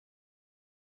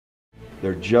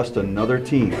They're just another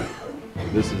team.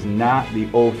 This is not the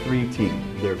 03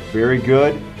 team. They're very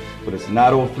good, but it's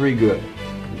not 03 good,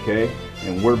 okay?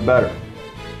 And we're better.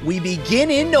 We begin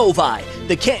in Novi.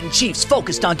 The Canton Chiefs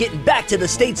focused on getting back to the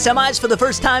state semis for the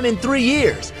first time in 3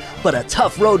 years. But a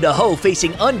tough road to hoe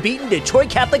facing unbeaten Detroit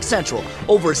Catholic Central.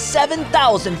 Over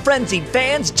 7,000 frenzied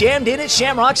fans jammed in at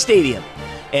Shamrock Stadium.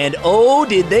 And oh,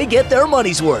 did they get their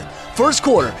money's worth. First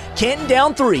quarter, Canton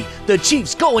down 3. The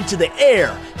Chiefs go into the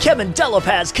air. Kevin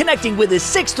Delapaz connecting with his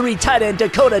 6'3" tight end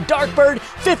Dakota Darkbird,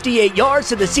 58 yards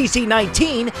to the CC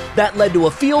 19. That led to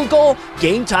a field goal,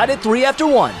 game tied at 3 after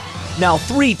 1. Now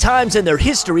 3 times in their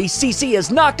history, CC has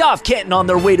knocked off Canton on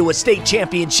their way to a state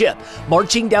championship.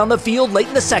 Marching down the field late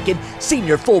in the second,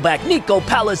 senior fullback Nico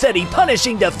Palazetti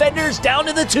punishing defenders down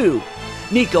to the 2.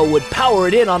 Nico would power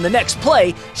it in on the next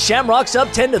play. Shamrock's up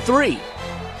 10-3.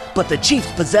 But the Chiefs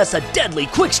possess a deadly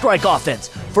quick strike offense.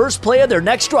 First play of their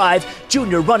next drive,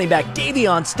 junior running back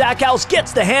Davion Stackhouse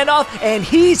gets the handoff, and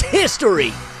he's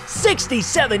history.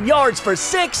 67 yards for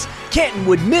 6. Canton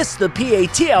would miss the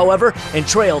PAT, however, and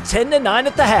trail 10-9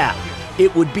 at the half.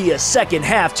 It would be a second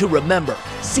half to remember.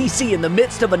 CC in the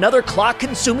midst of another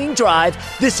clock-consuming drive.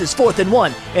 This is 4th and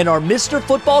 1, and our Mr.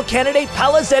 Football candidate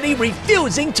Palazetti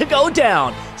refusing to go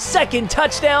down. Second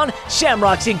touchdown,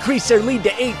 Shamrocks increase their lead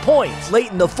to 8 points.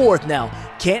 Late in the 4th now,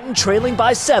 Canton trailing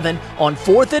by 7 on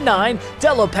 4th and 9.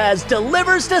 Delapaz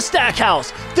delivers to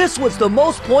Stackhouse. This was the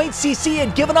most points CC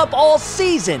had given up all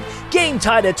season. Game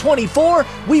tied at 24.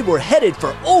 We were headed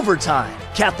for overtime.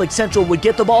 Catholic Central would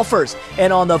get the ball first,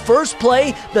 and on the first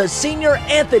play, the senior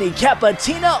Anthony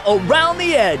Capatina around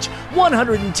the edge.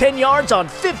 110 yards on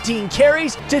 15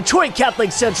 carries. Detroit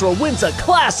Catholic Central wins a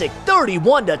classic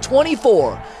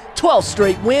 31-24. 12th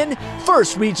straight win,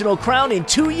 first regional crown in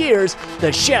 2 years.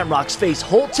 The Shamrocks face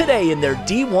Holt today in their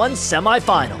D1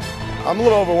 semifinal. I'm a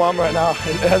little overwhelmed right now. It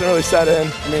hasn't really set in.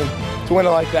 I mean, to win it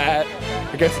like that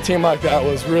against a team like that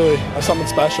was really something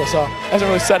special. So it hasn't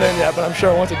really set in yet, but I'm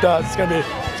sure once it does, it's gonna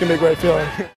be a great feeling.